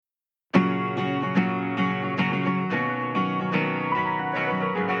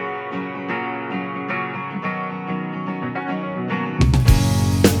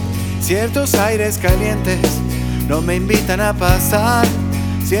Ciertos aires calientes no me invitan a pasar.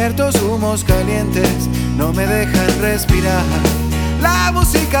 Ciertos humos calientes no me dejan respirar. La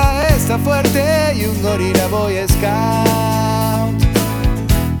música está fuerte y un gorila Boy Scout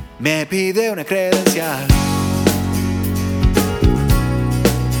me pide una credencial.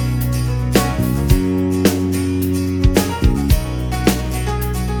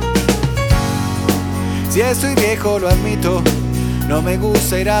 Si estoy viejo lo admito, no me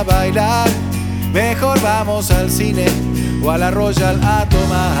gusta ir a bailar. Mejor vamos al cine o a la Royal a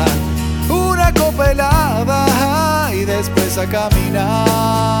tomar una copa helada y después a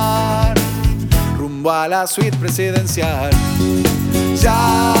caminar rumbo a la suite presidencial.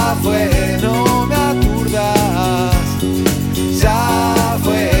 Ya fue, no me aturdas. Ya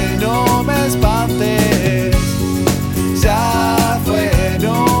fue, no me espantes. Ya fue,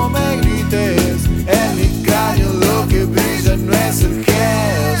 no me grites. En mi cráneo lo que brilla no es el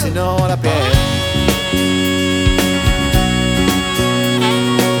gel, sino la piel.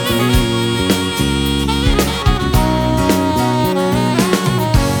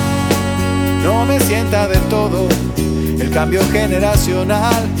 No me sienta del todo el cambio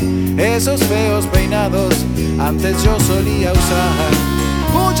generacional. Esos feos peinados antes yo solía usar.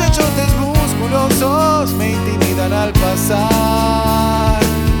 Muchachotes musculosos me intimidan al pasar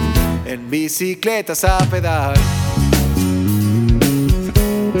en bicicletas a pedal.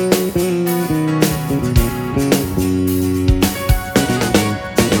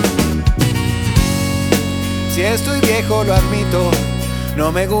 Si estoy viejo lo admito,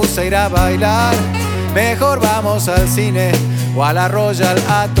 no me gusta ir a bailar. Mejor vamos al cine o a la Royal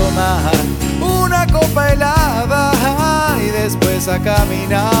a tomar una copa helada y después a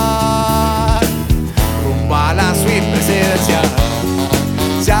caminar rumbo a la suite presidencial.